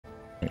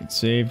Right,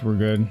 save, we're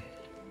good.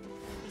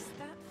 Is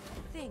that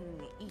thing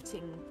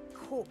eating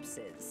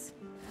corpses?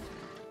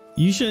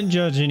 You shouldn't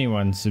judge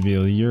anyone,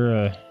 Sabine.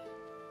 You're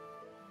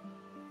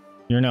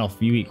an elf.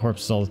 You eat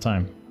corpses all the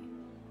time.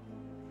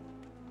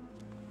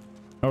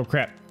 Oh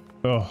crap.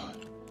 Oh,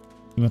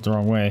 you went the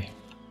wrong way.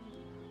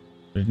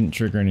 It didn't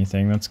trigger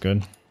anything. That's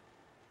good.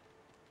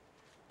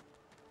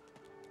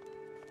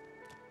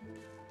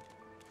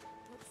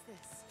 What's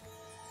this?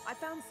 I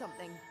found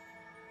something.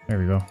 There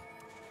we go.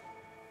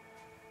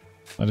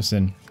 Let us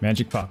in.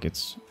 Magic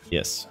pockets.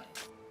 Yes.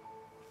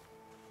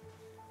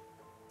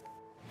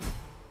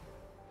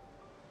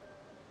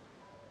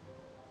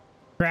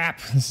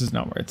 Crap. This is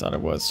not where I thought it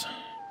was.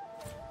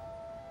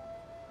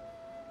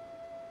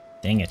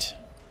 Dang it.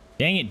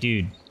 Dang it,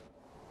 dude.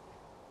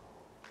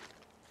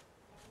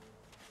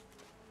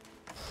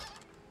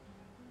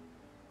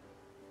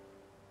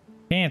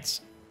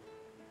 Pants.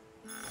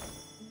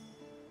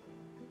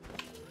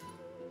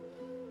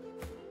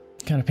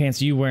 What kind of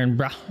pants are you wearing,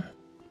 brah?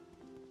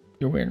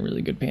 You're wearing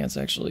really good pants,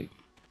 actually.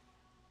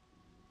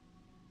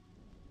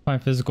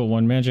 5 physical,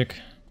 1 magic.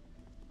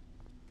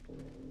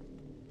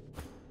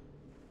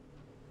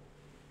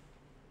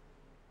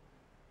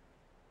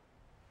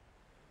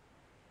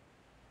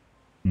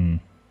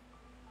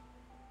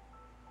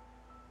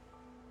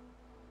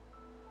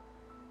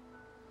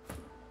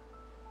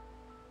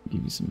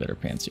 Give you some better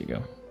pants. Here you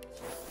go.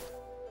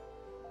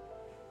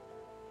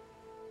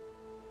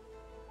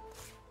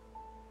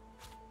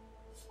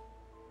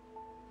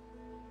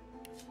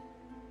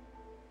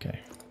 Okay.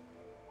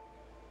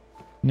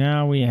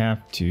 Now we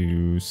have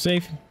to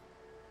save.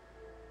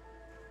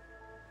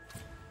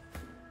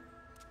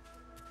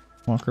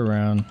 Walk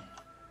around.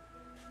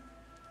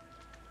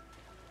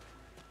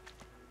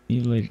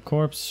 Mutilated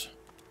corpse.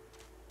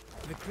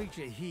 The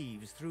creature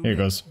heaves through Here it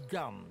goes.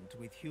 gummed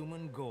with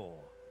human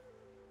gore.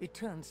 It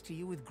turns to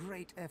you with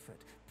great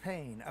effort,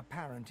 pain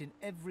apparent in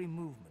every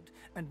movement,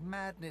 and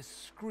madness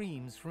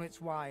screams from its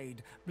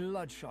wide,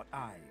 bloodshot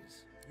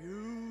eyes.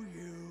 You.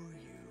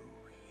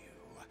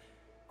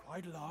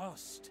 Quite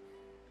lost.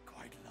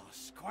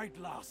 Quite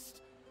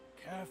lost.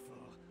 Careful,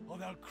 or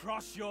they'll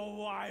cross your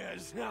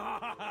wires. Now,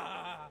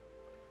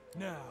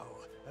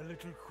 a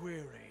little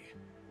query.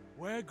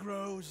 Where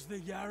grows the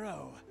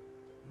yarrow?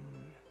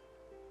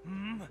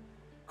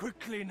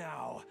 Quickly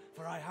now,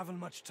 for I haven't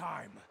much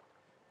time.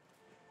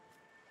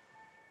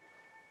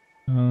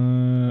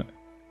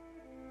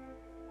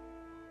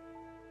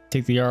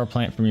 Take the yarrow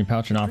plant from your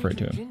pouch and offer it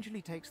to him.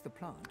 Gingerly takes the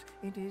plant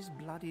into his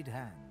bloodied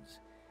hands.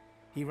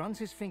 He runs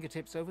his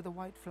fingertips over the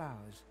white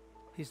flowers.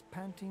 His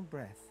panting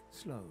breath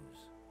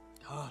slows.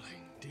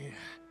 Darling,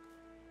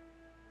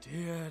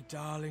 dear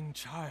darling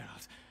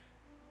child.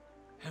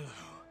 Hello,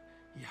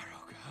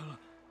 yarrow girl.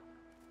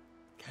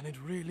 Can it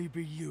really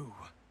be you?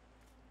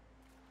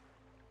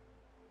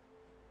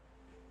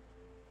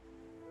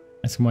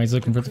 Ask him why he's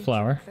looking for the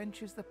flower.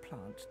 Clenches the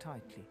plant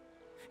tightly.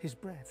 His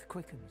breath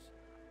quickens.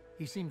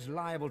 He seems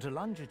liable to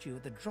lunge at you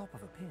at the drop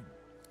of a pin.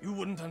 You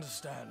wouldn't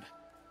understand.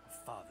 A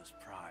father's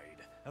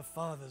pride, a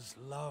father's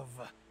love.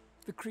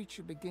 The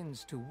creature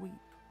begins to weep.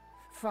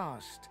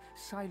 Fast,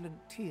 silent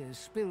tears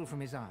spill from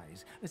his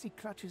eyes as he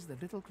clutches the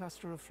little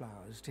cluster of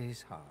flowers to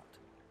his heart.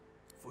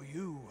 For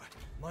you,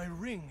 my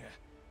ring,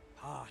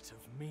 part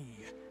of me,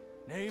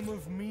 name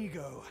of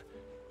Migo.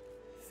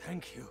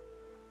 Thank you.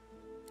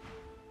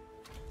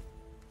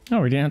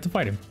 Oh, we didn't have to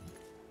fight him.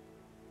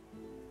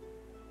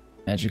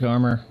 Magic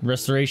armor,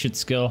 restoration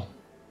skill.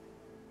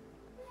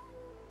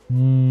 I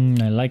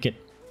like it.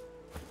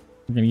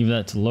 I'm gonna give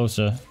that to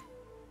Losa.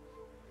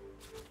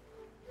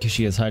 Because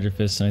she has Hydra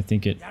Fist, and I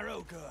think it...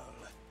 Yarrow girl,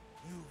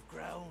 you've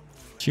grown.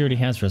 She already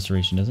has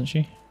restoration, doesn't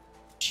she?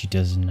 She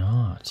does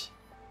not.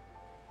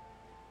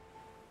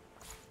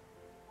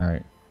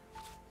 Alright.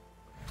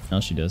 Now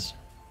she does.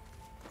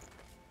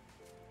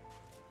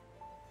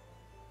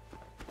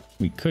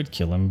 We could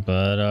kill him,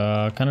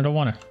 but kind of don't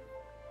want to.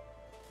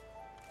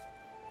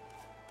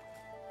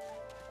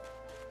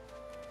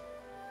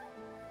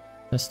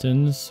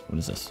 Pistons. What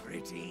is this?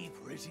 Pretty.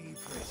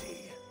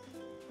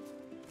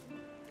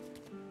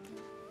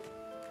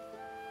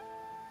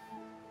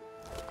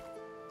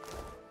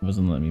 It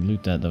wasn't letting me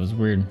loot that. That was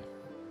weird.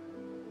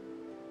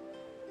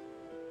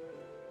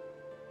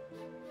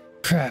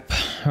 Crap.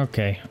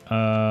 Okay.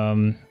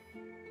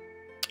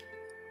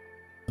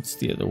 What's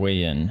the other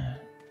way in?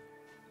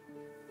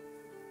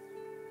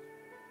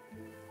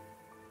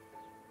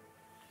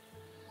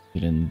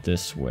 Get in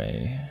this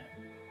way.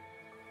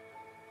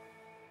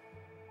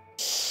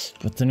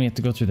 But then we have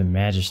to go through the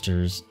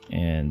Magisters,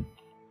 and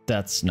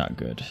that's not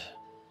good.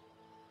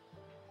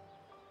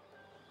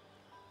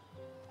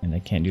 And I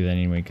can't do that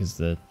anyway because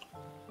the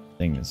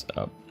thing is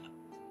up.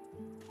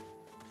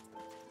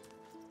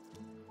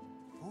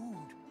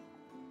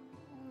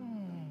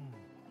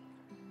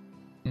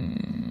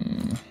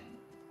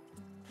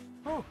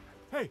 Oh,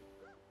 hey!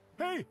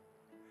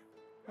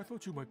 I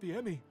thought you might be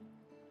Emmy.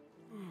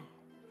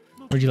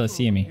 Where'd you let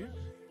see Emmy?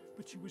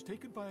 But she was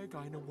taken by a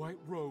guy in a white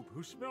robe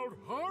who smelled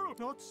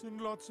horrible. Lots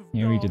and lots of.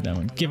 Yeah, we did that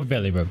one. Give a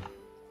belly rub.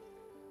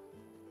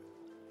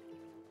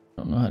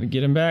 Don't know how to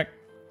get him back.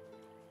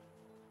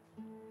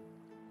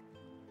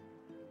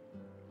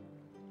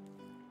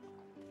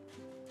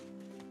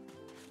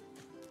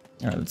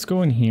 Alright, let's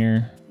go in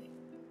here.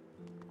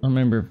 I don't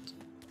remember.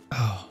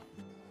 Oh.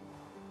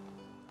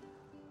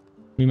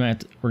 We might have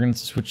to, we're gonna have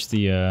to switch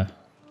the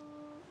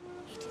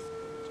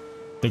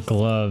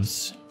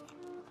gloves.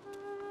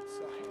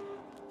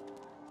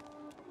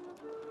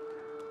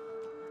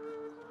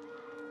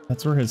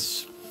 That's where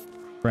his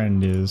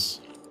friend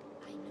is.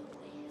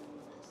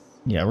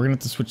 Yeah, we're gonna have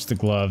to switch the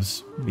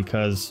gloves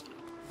because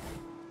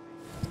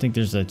I think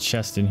there's a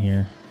chest in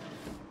here.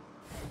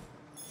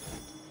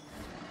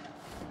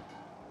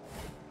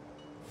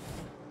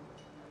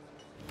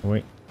 Oh,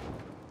 wait.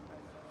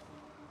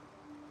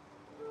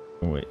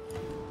 Oh, wait.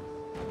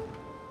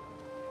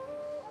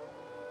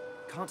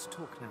 Can't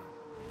talk now.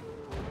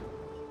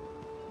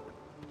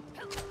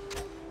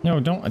 No,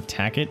 don't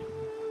attack it.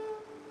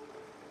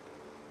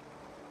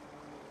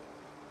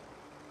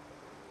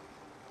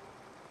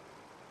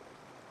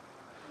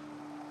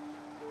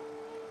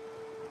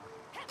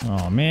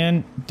 Oh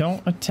man,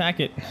 don't attack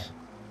it.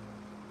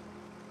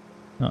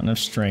 Not enough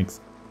strength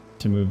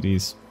to move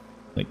these.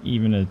 Like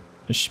even a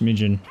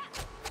smidgen.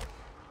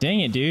 Dang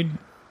it, dude.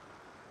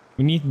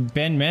 We need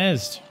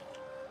ben-mezd.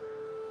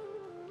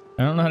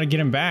 I don't know how to get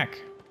him back.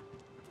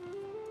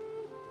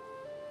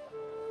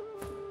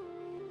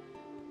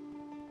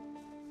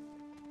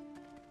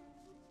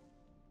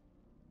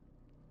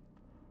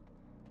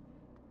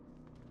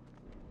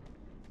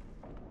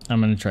 I'm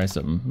gonna try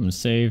something. I'm gonna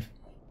save.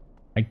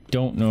 I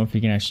don't know if he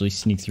can actually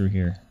sneak through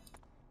here.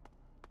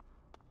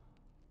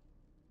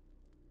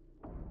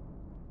 Of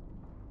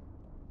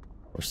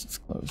course it's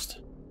closed.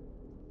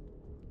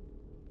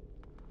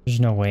 There's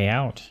no way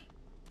out.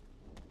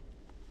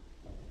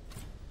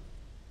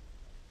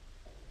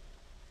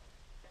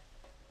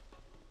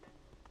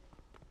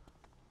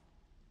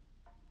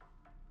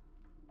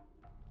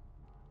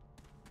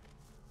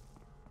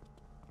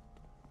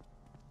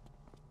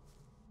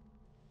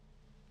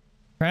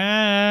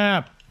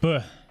 Crap!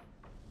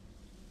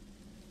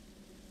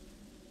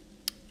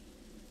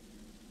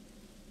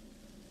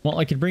 Well,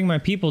 I could bring my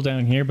people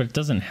down here, but it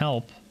doesn't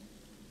help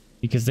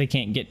because they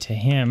can't get to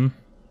him.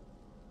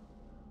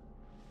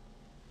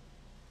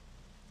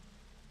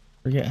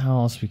 Forget how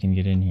else we can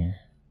get in here.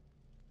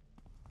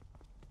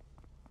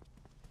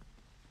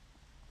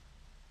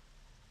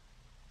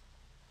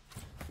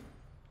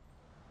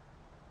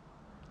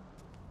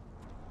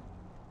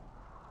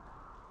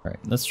 All right,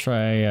 let's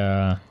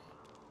try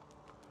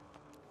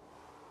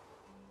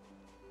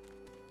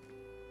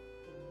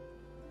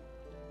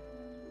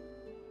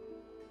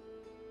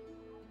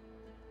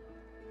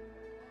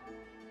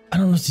I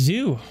don't know what to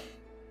do.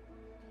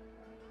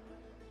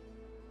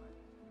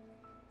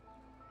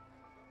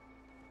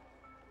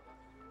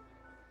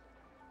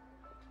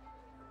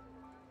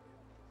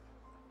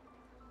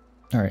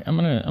 All right, I'm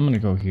gonna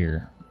go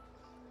here.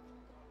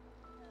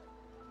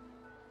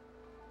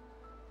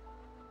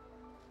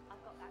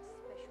 I've got that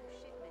special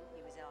shipment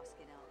he was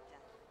asking after.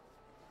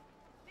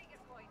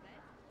 Biggest point then.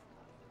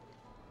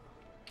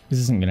 This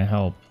isn't gonna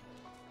help.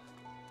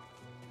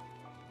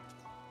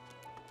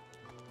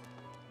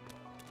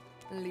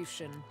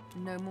 Lucian,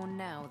 no more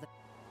now.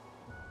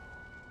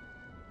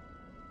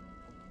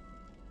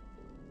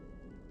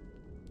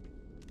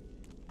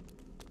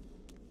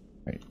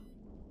 Right.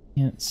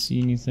 Can't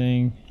see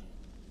anything.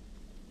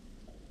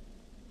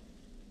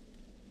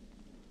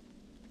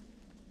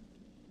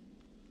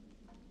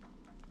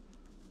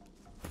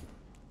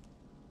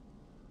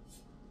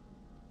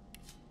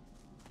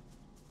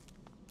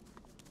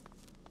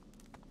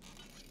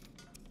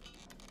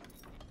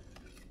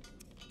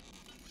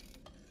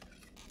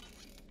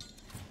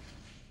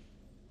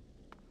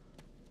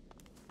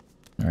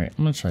 All right,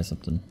 I'm gonna try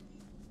something.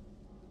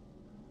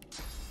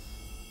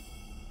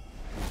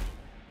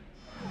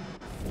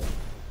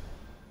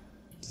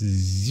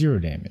 Zero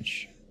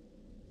damage.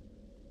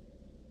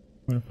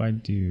 What if I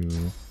do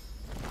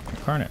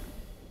Incarnate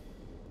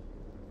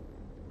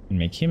and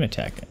make him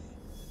attack it?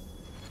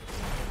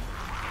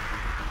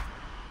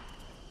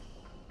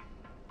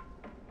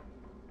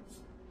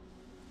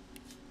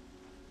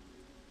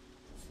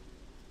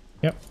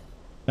 Yep.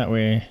 That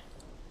way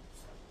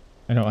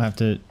I don't have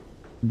to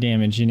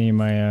damage any of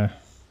my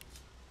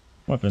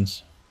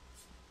weapons.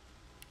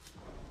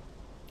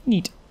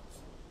 Neat.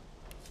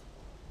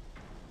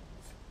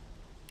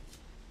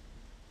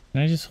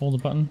 Can I just hold the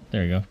button?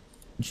 There you go.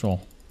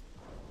 Control.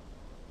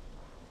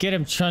 Get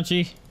him,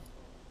 Chunchy.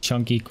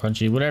 Chunky,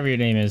 Crunchy, whatever your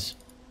name is.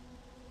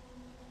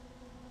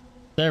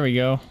 There we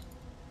go.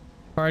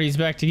 Party's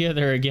back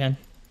together again.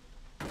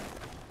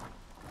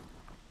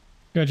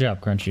 Good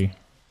job, Crunchy.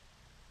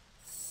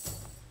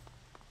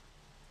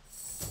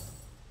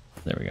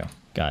 There we go.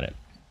 Got it.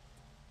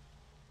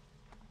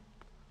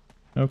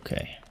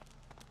 Okay.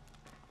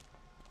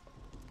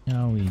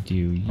 Now we do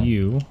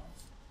you.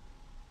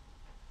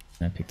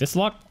 Can I pick this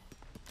lock?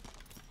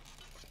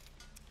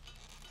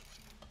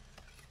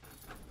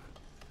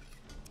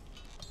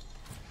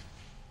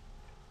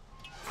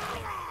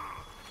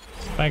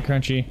 Bye,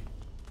 Crunchy.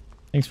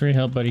 Thanks for your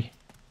help, buddy.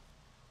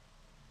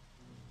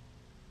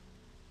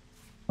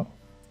 Oh,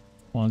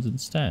 wands and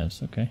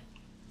staves. Okay.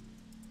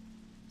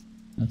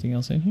 Nothing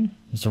else in here?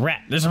 There's a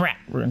rat. There's a rat.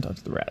 We're gonna talk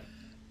to the rat.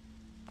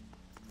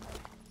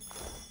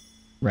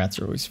 Rats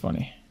are always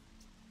funny.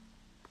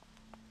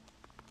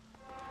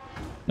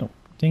 No,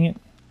 dang it.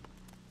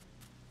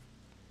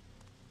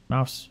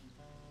 Mouse.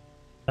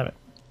 Stop it.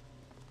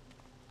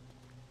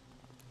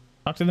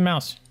 Talk to the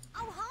mouse.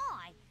 Oh,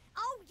 hi.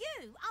 Oh,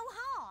 you. Oh,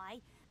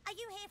 hi. Are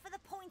you here for the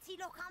pointy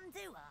lock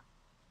undoer?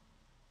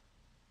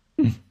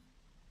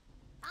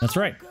 That's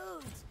right.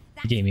 Good.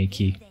 He gave me a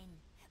key.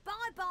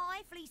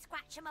 Bye-bye, flea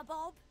scratcher my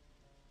bob.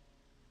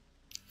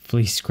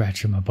 Flea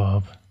scratcher my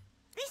bob.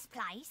 This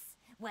place?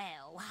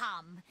 Well,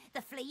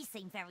 the fleas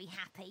seem very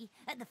happy,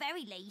 at the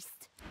very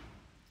least.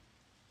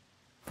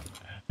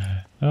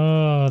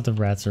 Oh, the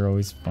rats are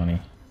always funny.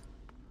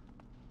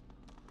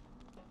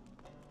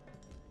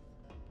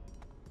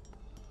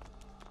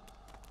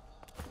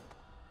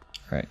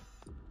 Right.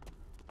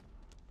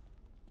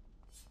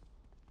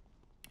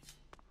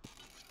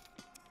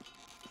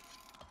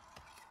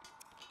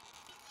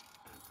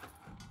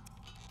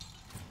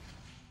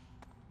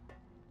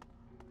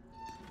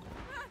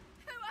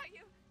 Who are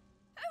you?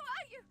 Who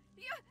are you?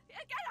 You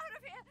get out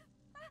of here!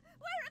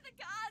 Where are the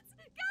guards?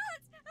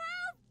 Guards,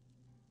 help!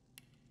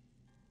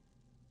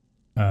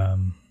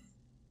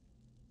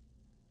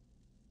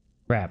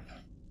 Crap.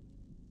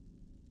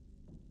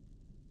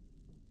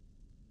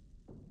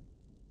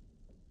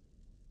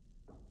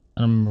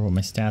 I don't remember what my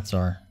stats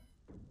are.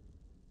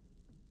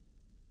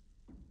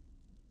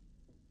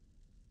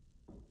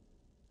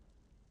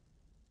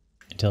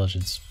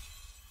 Intelligence.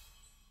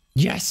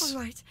 Yes! All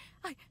right,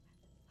 I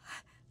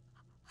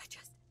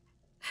just...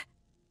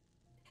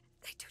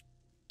 They do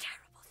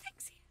terrible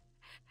things here.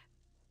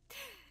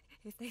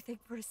 If they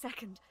think for a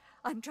second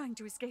I'm trying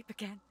to escape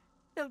again,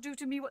 they'll do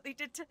to me what they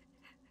did to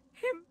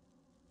him.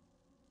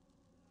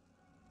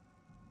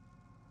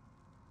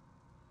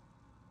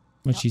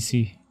 What'd you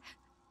see?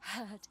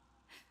 Heard.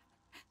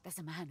 There's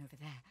a man over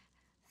there.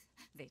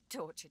 They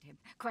tortured him,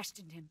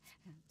 questioned him.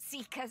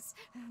 Seekers,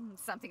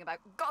 something about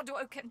God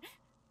woken.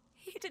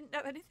 He didn't know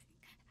anything,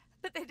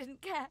 but they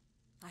didn't care.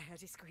 I heard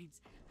his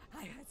screams.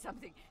 I heard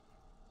something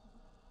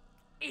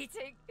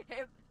eating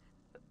him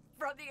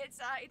from the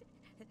inside.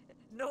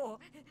 No,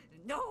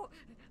 no,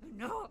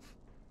 no.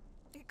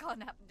 It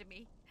can't happen to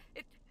me.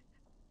 It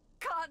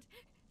can't.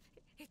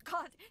 It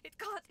can't. It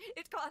can't.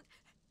 It can't.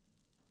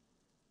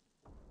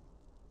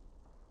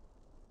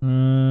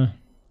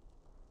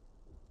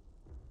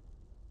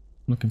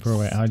 Looking for a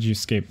way. How'd you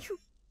escape? You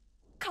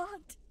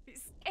can't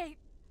escape.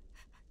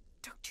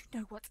 Don't you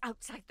know what's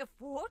outside the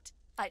fort?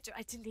 I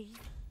tried to leave.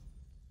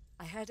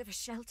 I heard of a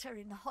shelter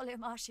in the hollow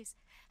marshes,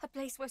 a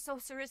place where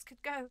sorcerers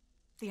could go.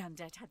 The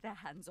undead had their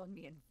hands on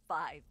me in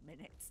 5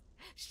 minutes.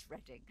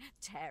 Shredding,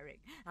 tearing.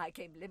 I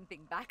came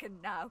limping back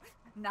and now.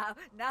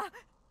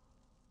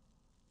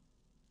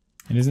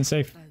 It isn't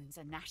safe. Bones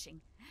are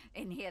gnashing.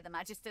 In here the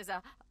magisters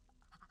are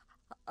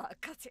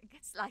cutting,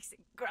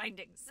 slicing,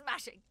 grinding,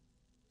 smashing.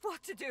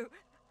 What to do?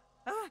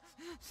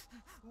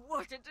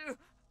 What to do?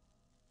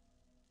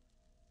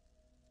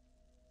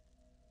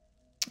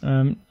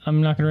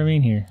 I'm not gonna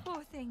remain here.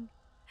 Poor thing.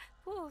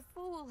 Poor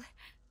fool.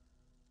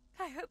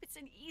 I hope it's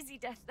an easy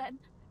death then.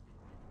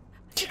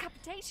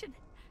 Decapitation.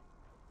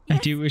 I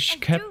do wish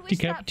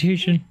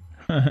decapitation.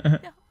 No,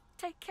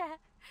 take care.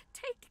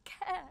 Take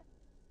care.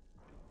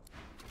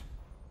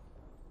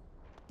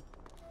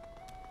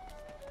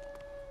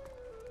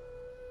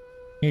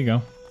 Here you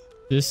go.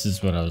 This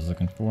is what I was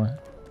looking for.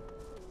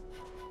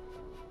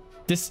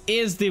 This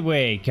is the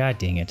way. God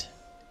dang it.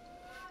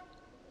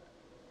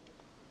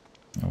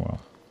 Oh well.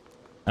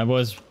 I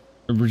was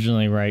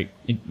originally right.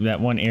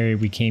 That one area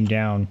we came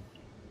down,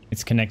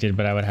 it's connected,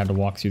 but I would have to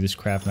walk through this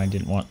crap and I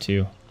didn't want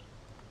to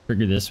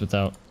trigger this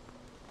without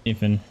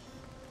even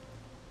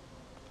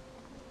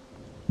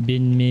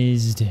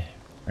ben-mezd.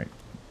 Right.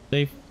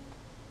 Safe.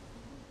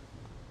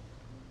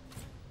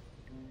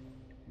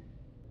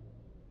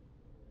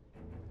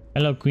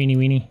 Hello, Queenie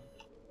Weenie.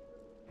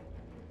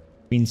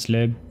 Queen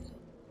Slug.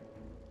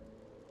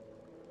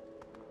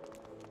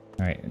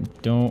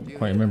 Alright, don't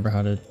quite remember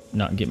how to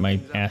not get my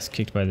ass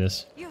kicked by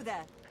this. You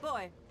there,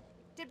 boy.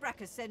 Did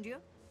Brackus send you?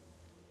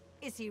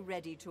 Is he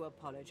ready to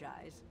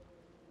apologize?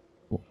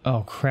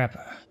 Oh, crap.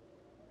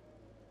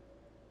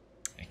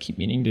 I keep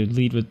meaning to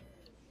lead with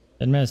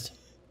ben-mezd.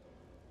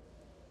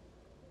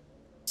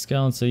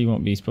 Skeletons say you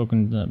won't be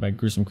spoken by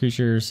gruesome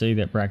creatures. Say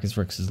that Brackus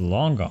Rex is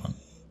long gone.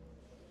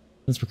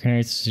 Since we're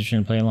carrying this decision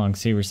and play along,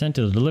 say we're sent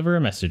to deliver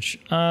a message.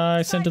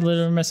 I sent to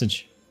deliver a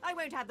message. I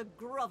won't have the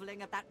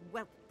grovelling of that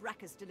whelp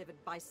Brackus delivered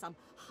by some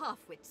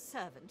half-wit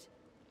servant.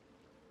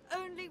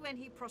 Only when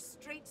he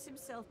prostrates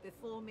himself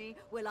before me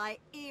will I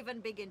even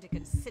begin to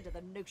consider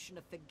the notion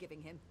of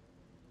forgiving him.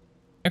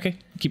 Okay,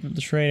 keep up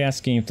the charade,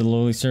 asking if the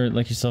lowly servant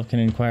like yourself can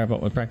inquire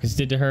about what Brackus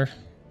did to her.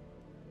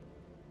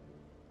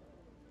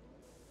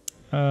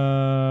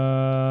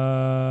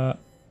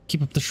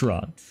 Keep up the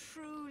charade.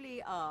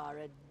 Truly are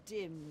a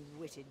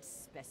dim-witted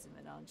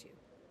specimen, aren't you?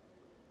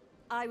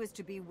 I was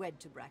to be wed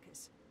to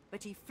Brachus,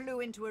 but he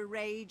flew into a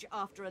rage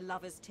after a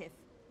lover's tiff.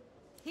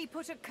 He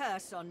put a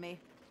curse on me,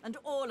 and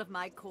all of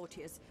my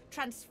courtiers,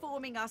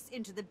 transforming us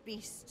into the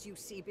beasts you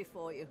see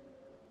before you.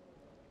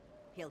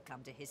 He'll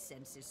come to his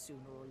senses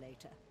sooner or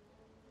later.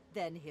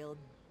 Then he'll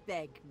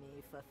beg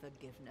me for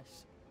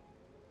forgiveness.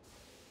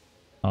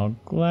 I'll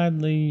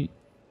gladly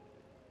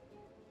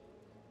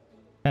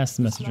pass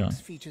the message on.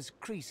 Slug's features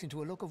crease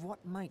into a look of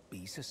what might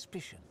be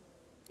suspicion.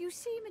 You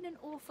seem in an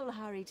awful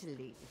hurry to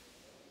leave.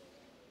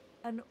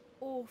 An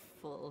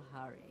awful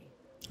hurry.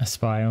 A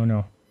spy, oh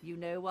no. You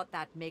know what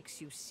that makes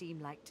you seem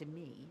like to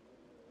me?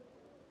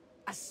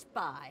 A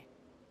spy.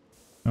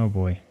 Oh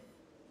boy.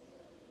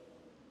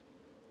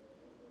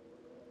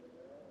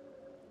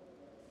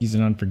 He's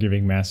an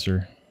unforgiving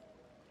master.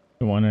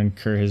 Don't want to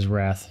incur his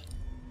wrath.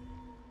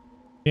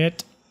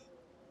 It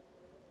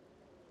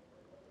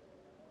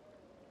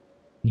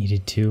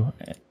needed to.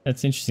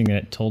 That's interesting that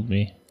it told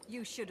me.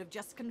 You should have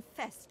just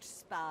confessed,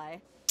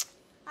 spy.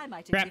 I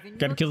might have Crap, given you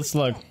gotta a kill the quick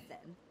slug. death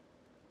then.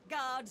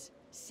 Guards,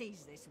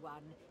 seize this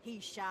one. He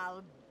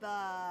shall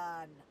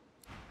burn.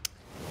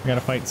 I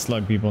gotta fight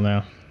slug people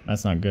now.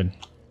 That's not good.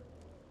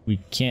 We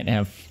can't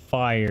have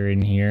fire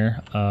in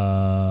here.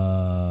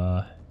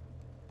 I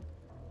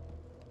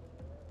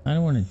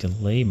don't want to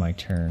delay my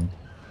turn.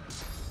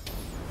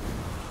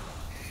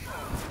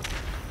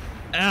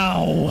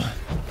 Ow!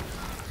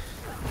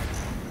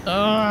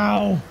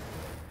 Ow!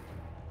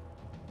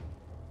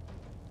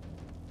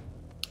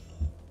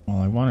 Well,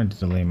 I wanted to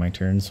delay my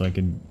turn so I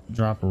could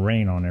drop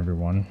rain on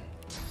everyone.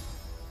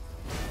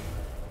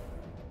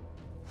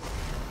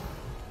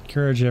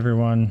 Courage,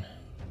 everyone.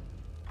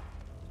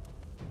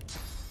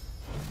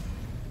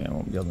 Yeah, I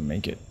won't be able to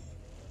make it.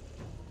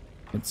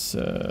 It's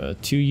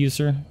 2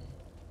 user.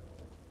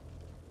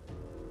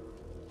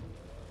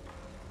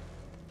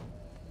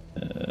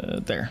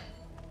 There.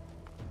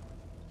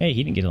 Hey,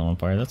 he didn't get it on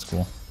fire. That's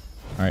cool.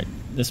 All right,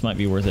 this might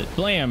be worth it.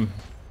 Blam!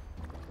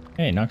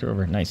 Hey, knocked her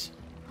over. Nice.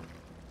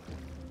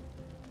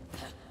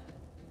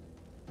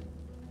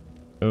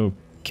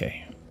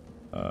 Okay.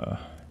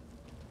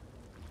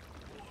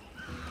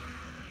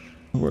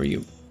 Where are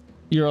you?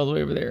 You're all the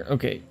way over there.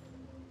 Okay.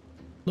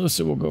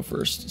 Losa will go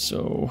first,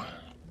 so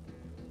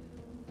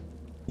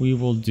we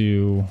will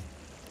do.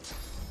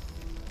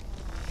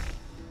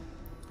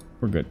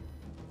 We're good.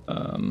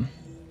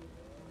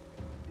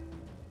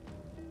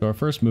 So our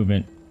first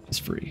movement is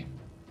free.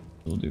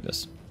 We'll do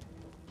this.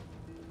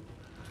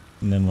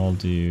 And then we'll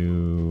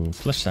do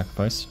flesh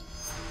sacrifice.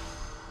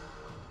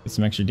 Get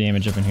some extra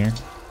damage up in here.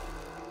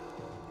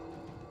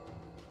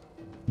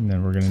 And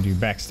then we're gonna do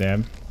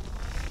backstab.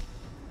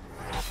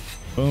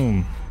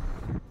 Boom.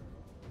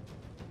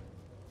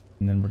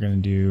 And then we're gonna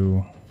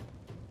do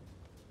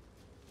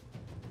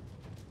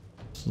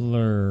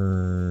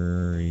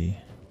flurry.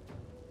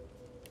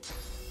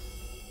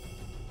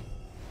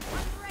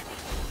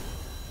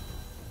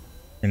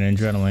 We're gonna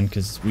adrenaline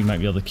because we might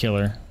be able to kill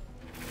her.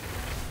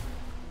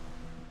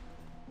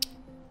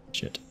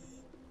 Shit.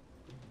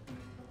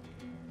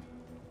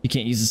 You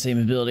can't use the same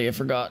ability, I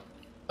forgot.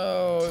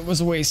 Oh, it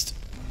was a waste.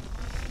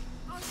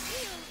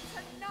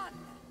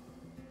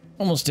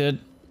 Almost did.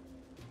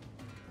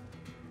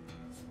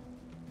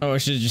 Oh, I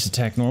should have just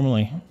attacked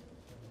normally.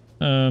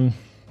 If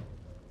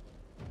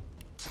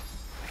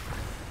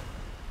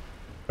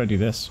I do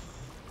this.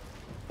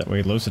 That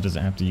way Losa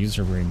doesn't have to use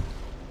her ring.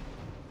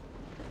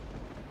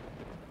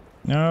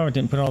 No, it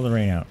didn't put all the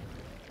rain out.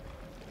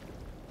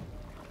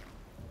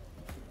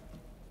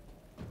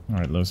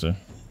 Alright, Losa.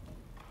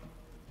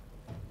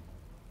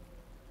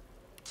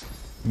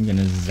 I'm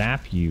gonna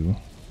zap you.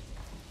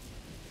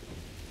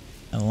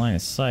 Out of line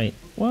of sight.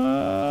 What?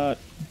 I'm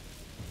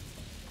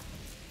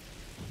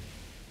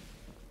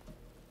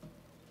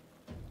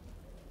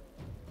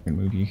gonna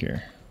move you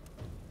here.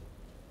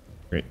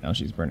 Great, now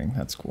she's burning.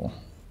 That's cool.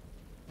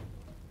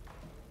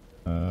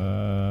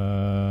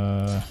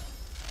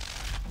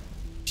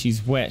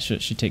 She's wet.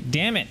 Should take.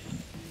 Damn it!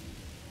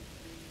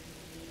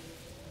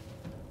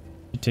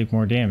 Should take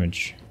more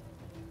damage.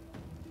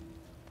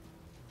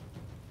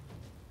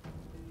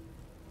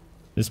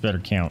 This better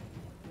count.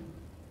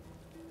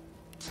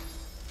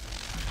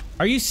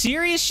 Are you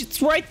serious?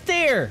 It's right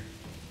there!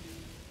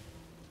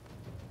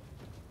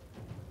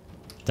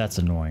 That's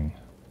annoying.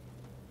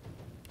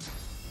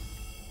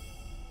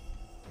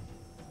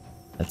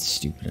 That's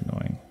stupid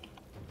annoying.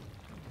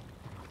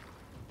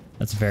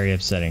 That's very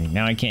upsetting.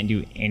 Now I can't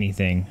do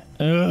anything.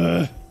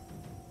 Ugh.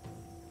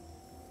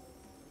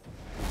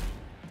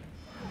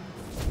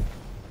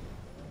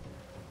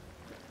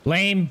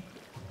 Lame.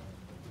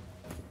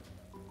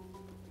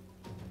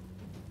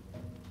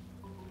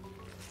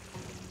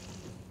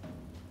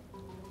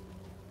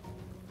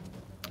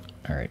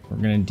 All right, we're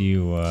gonna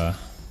do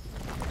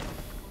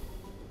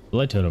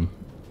blood totem.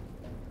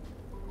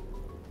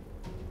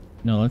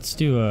 No, let's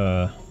do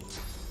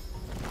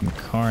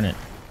incarnate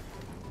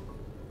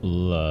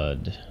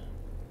blood.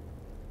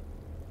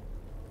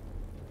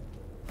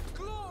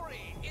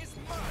 Glory is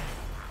mine.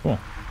 Cool.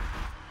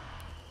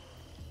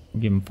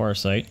 We'll give him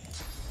Farsight.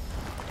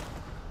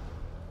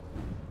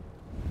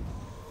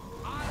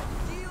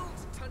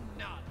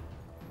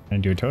 Can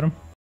I do a totem?